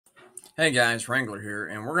Hey guys, Wrangler here,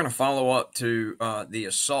 and we're going to follow up to the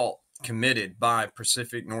assault committed by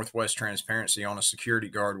Pacific Northwest Transparency on a security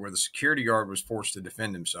guard, where the security guard was forced to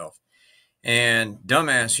defend himself. And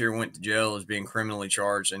dumbass here went to jail as being criminally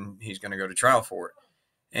charged, and he's going to go to trial for it.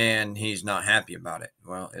 And he's not happy about it.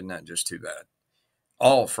 Well, isn't that just too bad?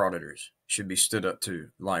 All frauditors should be stood up to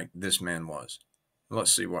like this man was.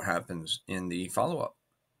 Let's see what happens in the follow-up.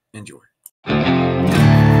 Enjoy.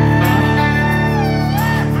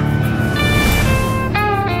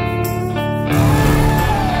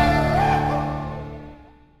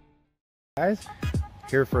 Guys,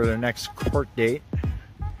 here for the next court date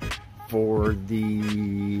for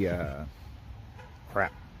the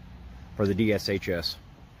for the DSHS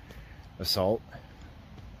assault,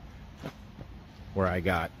 where I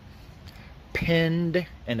got pinned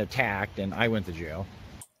and attacked and I went to jail.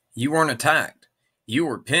 You weren't attacked. You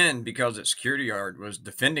were pinned because the security guard was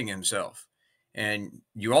defending himself, and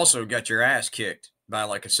you also got your ass kicked by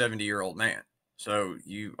like a 70-year-old man. So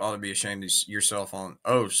you ought to be ashamed of yourself on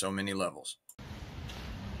so many levels.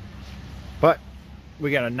 But we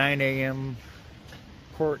got a 9 a.m.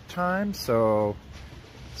 court time, so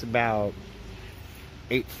it's about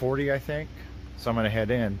 8:40, I think. So I'm gonna head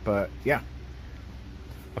in, but yeah,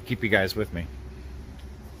 I'll keep you guys with me.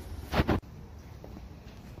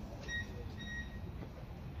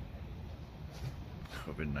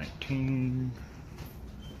 COVID-19.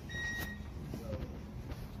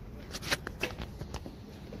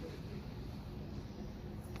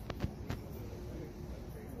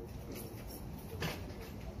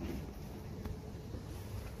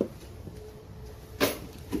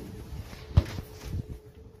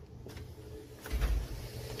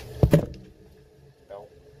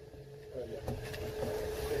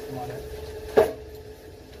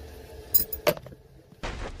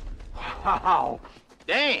 Oh,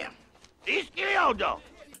 damn. He's killed.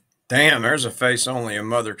 Damn, there's a face only a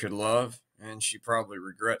mother could love, and she probably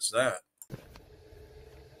regrets that.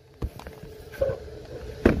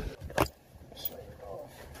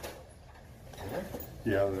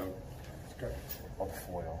 Yeah, it's got a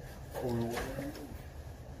foil.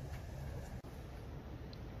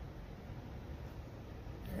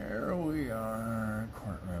 Here we are,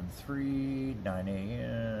 courtroom 3, 9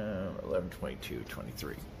 a.m.,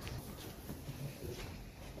 11:22:23.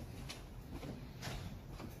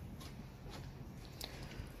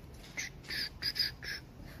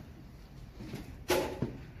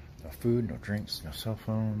 No food, no drinks, no cell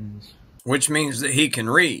phones. Which means that he can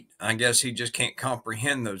read. I guess he just can't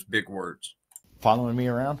comprehend those big words. Following me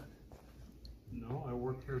around? No, I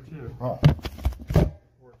work here too. Oh,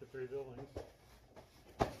 Work at 3 buildings.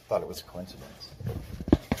 thought it was a coincidence.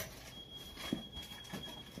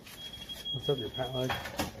 What's up, your pant leg?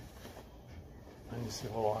 I need to see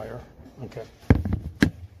a little higher. Okay.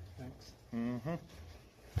 Thanks. Mm-hmm.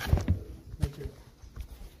 Thank you.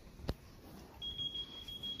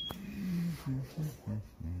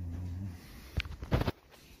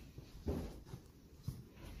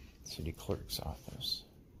 City clerk's office.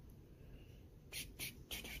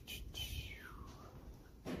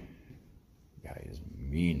 Guy is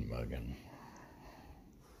mean mugging.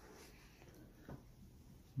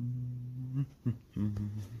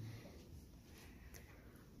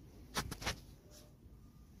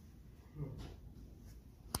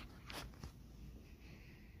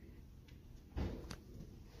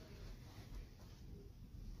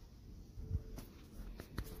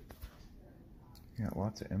 Got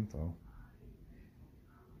lots of info.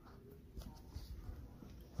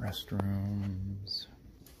 Restrooms.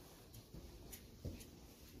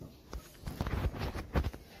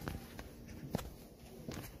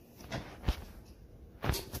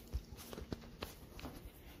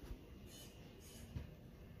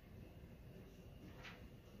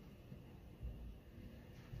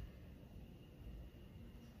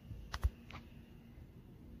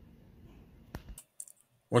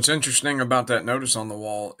 What's interesting about that notice on the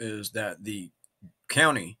wall is that the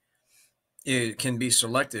county can be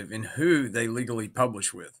selective in who they legally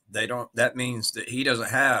publish with. That means that he doesn't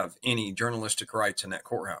have any journalistic rights in that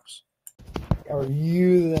courthouse. Are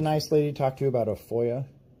you the nice lady to talk to about a FOIA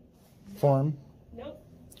form? Nope.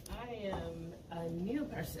 I am a new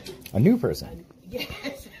person. A new person?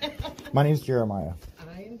 Yes. My name's Jeremiah.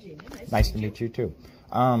 I am Gina. Nice to meet you too.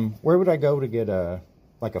 Where would I go to get a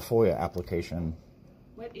FOIA application?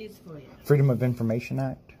 What is FOIA? Freedom of Information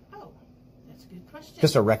Act? Oh, that's a good question.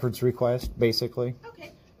 Just a records request, basically.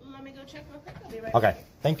 Okay, let me go check real quick. I'll be right Okay, back.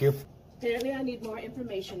 thank you. Apparently I need more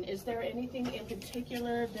information. Is there anything in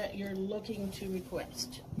particular that you're looking to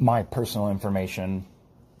request? My personal information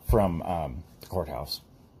from the courthouse.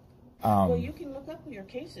 Well, you can look up your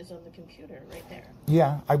cases on the computer right there.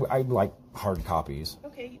 Yeah, I like hard copies.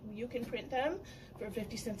 Okay, you can print them for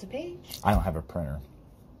 50 cents a page. I don't have a printer.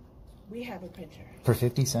 We have a printer. For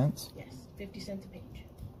 50 cents? Yes, 50 cents a page.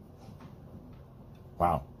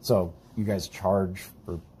 Wow. So you guys charge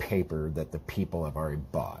for paper that the people have already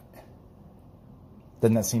bought.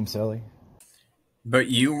 Doesn't that seem silly? But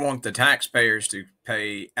you want the taxpayers to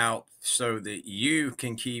pay out so that you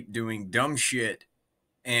can keep doing dumb shit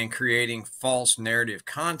and creating false narrative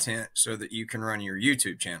content so that you can run your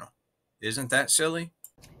YouTube channel. Isn't that silly?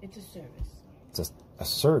 It's a service. It's a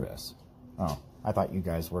service. Oh, I thought you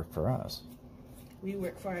guys worked for us. We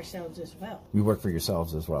work for ourselves as well. You work for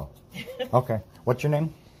yourselves as well. Okay. What's your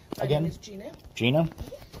name? My Again? name is Gina. Gina?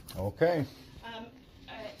 Okay.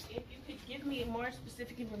 If you could give me more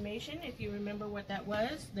specific information, if you remember what that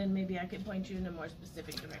was, then maybe I could point you in a more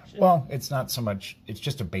specific direction. Well, it's not so much, it's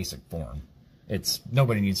just a basic form.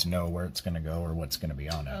 Nobody needs to know where it's going to go or what's going to be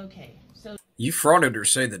on it. Okay, so You frauditors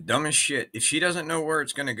say the dumbest shit. If she doesn't know where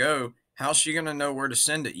it's going to go, how's she going to know where to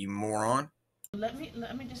send it, you moron? let me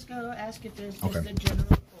just go ask if there's just Okay. a general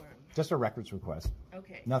form. Just a records request.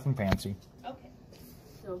 Okay. Nothing fancy. Okay.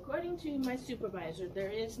 So according to my supervisor, there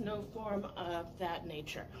is no form of that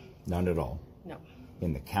nature. None at all. No.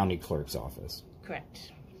 In the county clerk's office.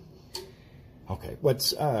 Correct. Okay.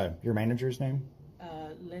 What's your manager's name?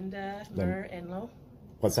 Linda Murr-Enlow.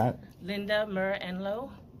 What's that? Linda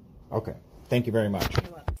Murr-Enlow. Okay. Thank you very much.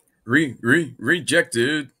 You're welcome.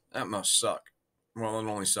 Rejected. That must suck. Well, it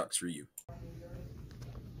only sucks for you.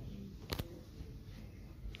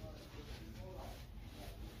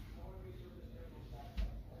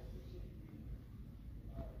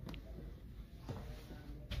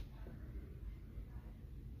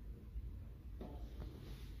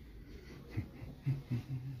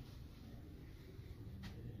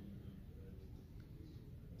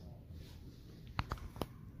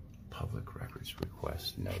 Public records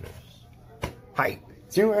request notice. Hi.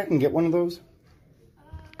 Is there any way I can get one of those?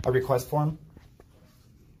 A request form?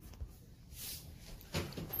 Just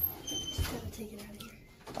gotta take it out of here.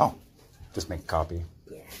 Oh, just make a copy.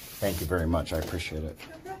 Yeah. Thank you very much. I appreciate it.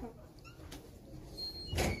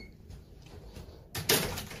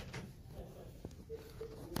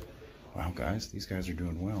 Wow, guys, these guys are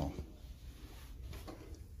doing well.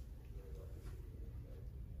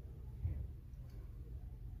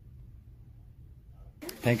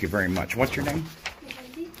 Thank you very much. What's your name?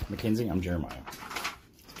 Mackenzie. I'm Jeremiah.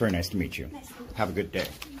 It's very nice to meet you. Have a good day.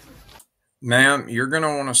 Ma'am, you're going to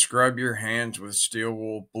want to scrub your hands with steel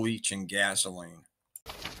wool, bleach, and gasoline.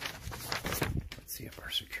 Let's see if our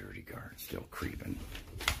security guard's still creeping.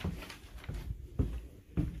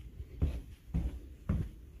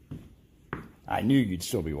 I knew you'd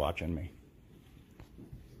still be watching me.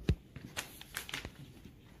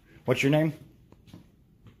 What's your name?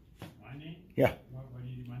 My name? Yeah. What do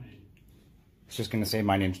you need my name? I was just going to say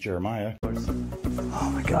my name's Jeremiah.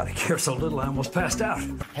 Oh my God, I care so little I almost passed out.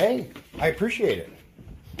 Hey, I appreciate it.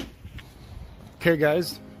 Okay,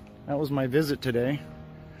 guys, that was my visit today.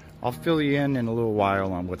 I'll fill you in a little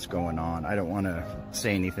while on what's going on. I don't want to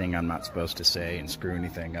say anything I'm not supposed to say and screw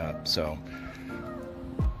anything up, so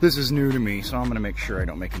this is new to me, so I'm going to make sure I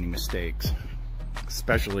don't make any mistakes,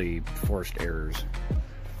 especially forced errors.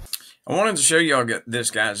 I wanted to show y'all this,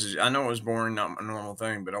 guys. I know it was boring, not my normal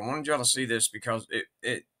thing, but I wanted y'all to see this because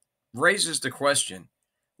it raises the question,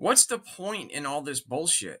 what's the point in all this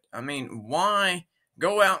bullshit? I mean, why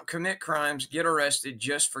go out and commit crimes, get arrested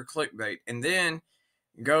just for clickbait, and then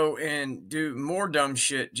go and do more dumb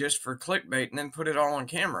shit just for clickbait and then put it all on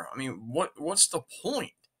camera? I mean, what's the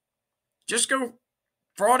point? Just go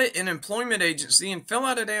fraud it in an employment agency and fill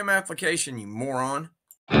out a damn application, you moron.